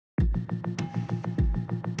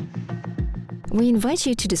We invite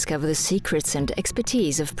you to discover the secrets and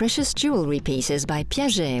expertise of precious jewellery pieces by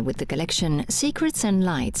Piaget with the collection Secrets and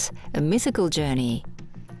Lights, a mythical journey.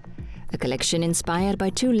 A collection inspired by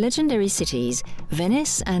two legendary cities,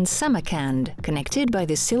 Venice and Samarkand, connected by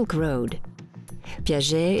the Silk Road.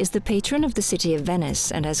 Piaget is the patron of the city of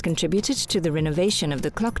Venice and has contributed to the renovation of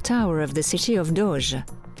the clock tower of the city of Dosges.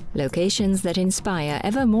 Locations that inspire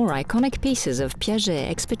ever more iconic pieces of Piaget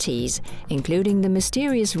expertise, including the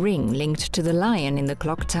mysterious ring linked to the lion in the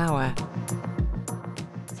clock tower.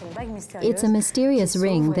 It's a mysterious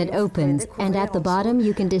ring that opens, and at the bottom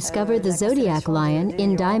you can discover the zodiac lion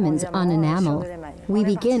in diamonds on enamel. We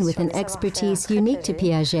begin with an expertise unique to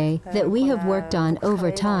Piaget that we have worked on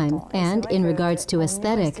over time, and in regards to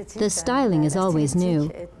aesthetic, the styling is always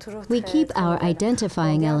new. We keep our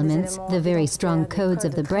identifying elements, the very strong codes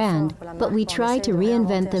of the brand, but we try to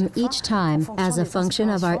reinvent them each time as a function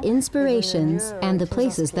of our inspirations and the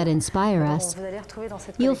places that inspire us.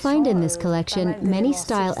 You'll find in this collection many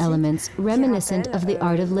style elements reminiscent of the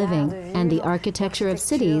art of living and the architecture of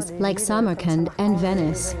cities like Samarkand and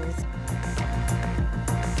Venice.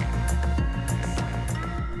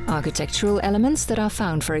 Architectural elements that are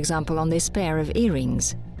found, for example, on this pair of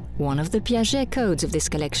earrings. One of the Piaget codes of this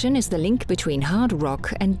collection is the link between hard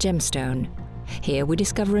rock and gemstone. Here we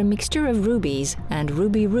discover a mixture of rubies and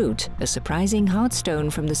ruby root, a surprising hard stone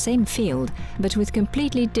from the same field, but with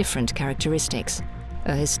completely different characteristics.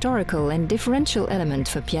 A historical and differential element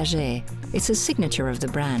for Piaget. It's a signature of the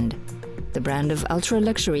brand. The brand of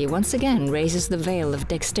ultra-luxury once again raises the veil of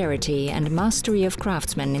dexterity and mastery of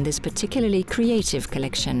craftsmen in this particularly creative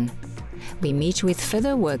collection. We meet with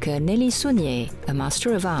feather worker Nelly Saunier, a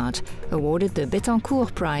master of art, awarded the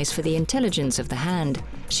Bettencourt Prize for the intelligence of the hand.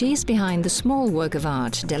 She is behind the small work of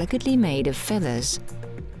art delicately made of feathers.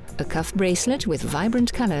 A cuff bracelet with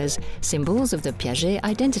vibrant colors, symbols of the Piaget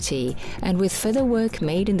identity, and with feather work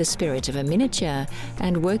made in the spirit of a miniature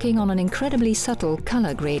and working on an incredibly subtle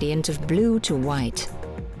color gradient of blue to white.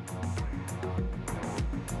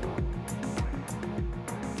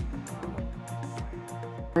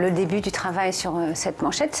 Le début du travail sur cette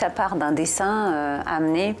manchette, ça part d'un dessin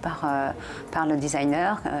amené par le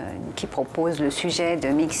designer qui propose le sujet de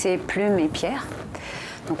mixer plumes et pierres.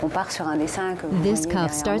 This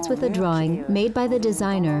cuff starts with a drawing made by the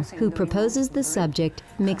designer who proposes the subject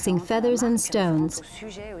mixing feathers and stones.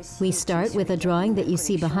 We start with a drawing that you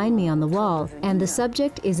see behind me on the wall, and the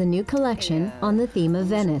subject is a new collection on the theme of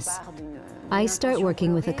Venice. I start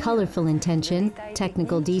working with a colorful intention,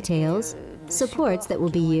 technical details, supports that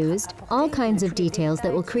will be used, all kinds of details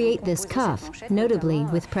that will create this cuff, notably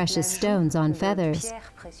with precious stones on feathers.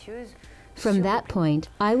 From that point,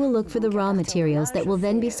 I will look for the raw materials that will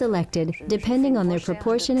then be selected depending on their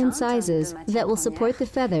proportion and sizes that will support the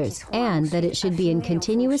feathers, and that it should be in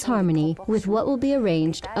continuous harmony with what will be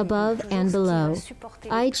arranged above and below.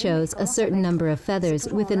 I chose a certain number of feathers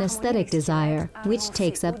with an aesthetic desire, which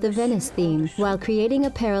takes up the Venice theme, while creating a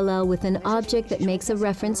parallel with an object that makes a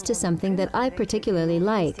reference to something that I particularly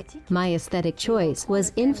like. My aesthetic choice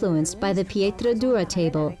was influenced by the Pietra Dura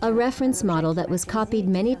table, a reference model that was copied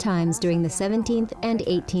many times during the 17th and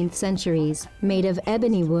 18th centuries, made of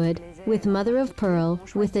ebony wood, with mother of pearl,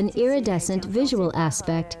 with an iridescent visual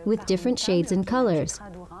aspect, with different shades and colors.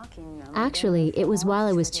 Actually, it was while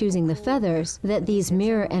I was choosing the feathers that these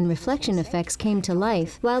mirror and reflection effects came to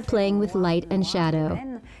life while playing with light and shadow.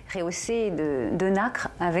 Rehaussé de nacre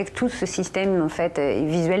avec tout ce système en fait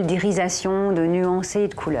visuel d'irisation, de nuances et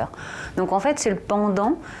de couleurs. Donc en fait c'est le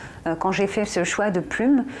pendant quand j'ai fait ce choix de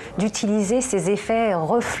plume d'utiliser ces effets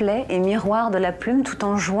reflets et miroirs de la plume tout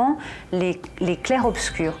en jouant les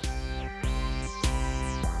clairs-obscurs.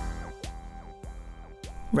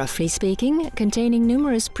 Roughly speaking, containing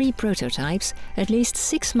numerous pre-prototypes, at least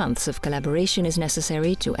 6 months of collaboration is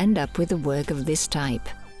necessary to end up with a work of this type.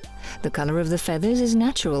 The color of the feathers is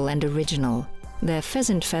natural and original. They're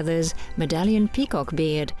pheasant feathers, medallion peacock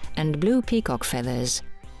beard, and blue peacock feathers.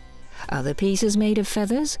 Other pieces made of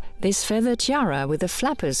feathers, this feather tiara with a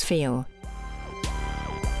flapper's feel.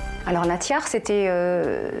 Alors la tiare,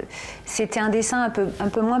 c'était un dessin un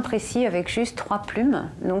peu moins précis avec juste 3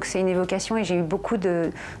 plumes. Donc c'est une évocation et j'ai eu beaucoup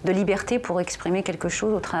de liberté pour exprimer quelque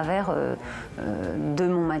chose au travers de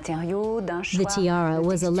mon matériau, d'un choix. The tiara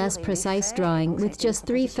was a less precise drawing with just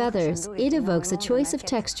 3 feathers. It evokes a choice of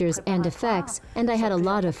textures and effects, and I had a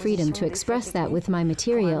lot of freedom to express that with my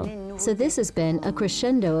material. So this has been a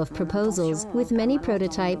crescendo of proposals with many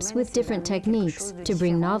prototypes with different techniques to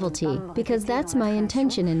bring novelty, because that's my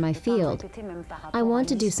intention in my field. I want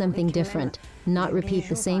to do something different, not repeat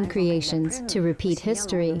the same creations, to repeat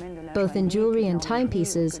history. both in jewelry and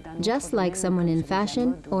timepieces, just like someone in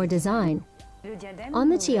fashion or design. On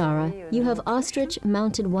the tiara, you have ostrich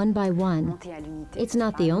mounted one by one. It's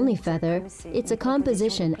not the only feather, it's a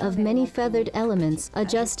composition of many feathered elements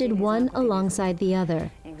adjusted one alongside the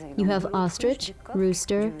other. You have ostrich,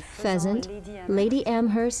 rooster, pheasant, Lady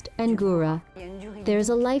Amherst, and Gura. There's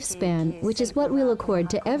a lifespan, which is what we'll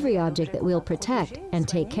accord to every object that we'll protect and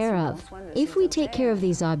take care of. If we take care of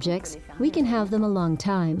these objects, we can have them a long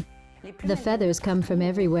time. The feathers come from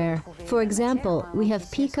everywhere. For example, we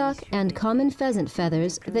have peacock and common pheasant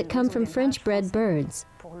feathers that come from French-bred birds.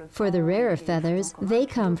 For the rarer feathers, they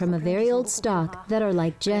come from a very old stock that are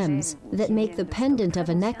like gems, that make the pendant of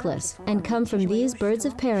a necklace, and come from these birds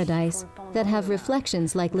of paradise that have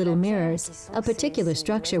reflections like little mirrors, a particular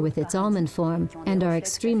structure with its almond form, and are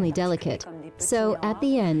extremely delicate. So, at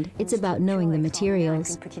the end, it's about knowing the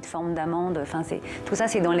materials. Petite forme d'amande, enfin tout ça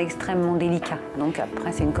c'est dans l'extrêmement délicat. Donc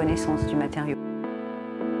après c'est une connaissance du matériau.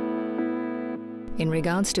 In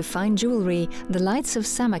regards to fine jewellery, the lights of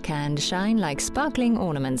Samarkand shine like sparkling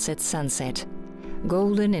ornaments at sunset.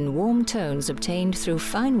 Golden in warm tones obtained through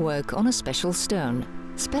fine work on a special stone,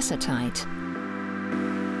 spessartite.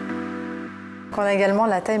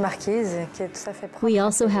 We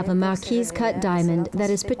also have a marquise cut diamond that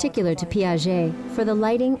is particular to Piaget for the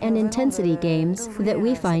lighting and intensity games that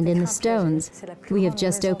we find in the stones. We have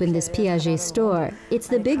just opened this Piaget store. It's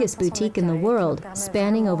the biggest boutique in the world,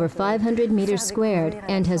 spanning over 500 meters squared,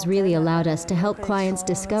 and has really allowed us to help clients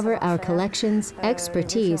discover our collections,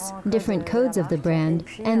 expertise, different codes of the brand,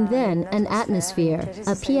 and then an atmosphere,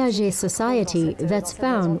 a Piaget society that's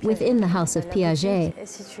found within the house of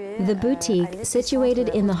Piaget. The boutique, situated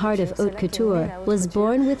in the heart of haute couture, was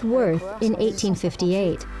born with Worth in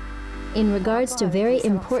 1858. In regards to very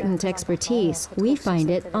important expertise, we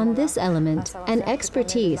find it on this element, an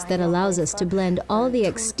expertise that allows us to blend all the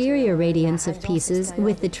exterior radiance of pieces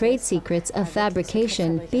with the trade secrets of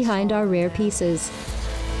fabrication behind our rare pieces.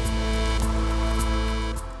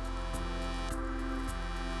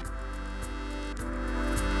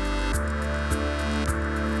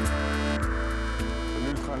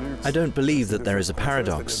 I don't believe that there is a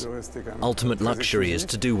paradox. Ultimate luxury is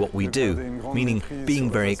to do what we do, meaning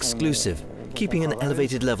being very exclusive, keeping an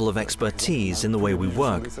elevated level of expertise in the way we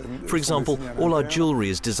work. For example, all our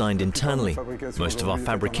jewellery is designed internally. Most of our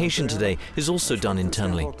fabrication today is also done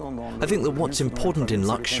internally. I think that what's important in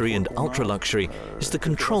luxury and ultra-luxury is the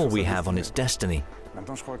control we have on its destiny.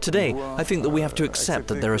 Today, I think that we have to accept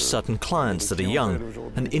that there are certain clients that are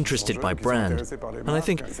young and interested by brand. And I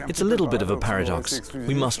think it's a little bit of a paradox.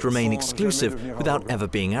 We must remain exclusive without ever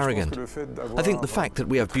being arrogant. I think the fact that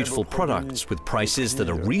we have beautiful products with prices that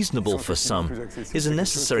are reasonable for some is a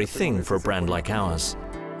necessary thing for a brand like ours.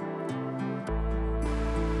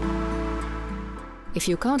 If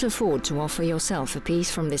you can't afford to offer yourself a piece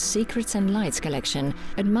from this Secrets and Lights collection,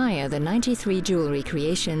 admire the 93 jewellery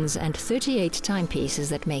creations and 38 timepieces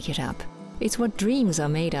that make it up. It's what dreams are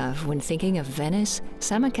made of when thinking of Venice,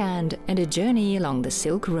 Samarkand, and a journey along the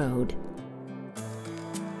Silk Road.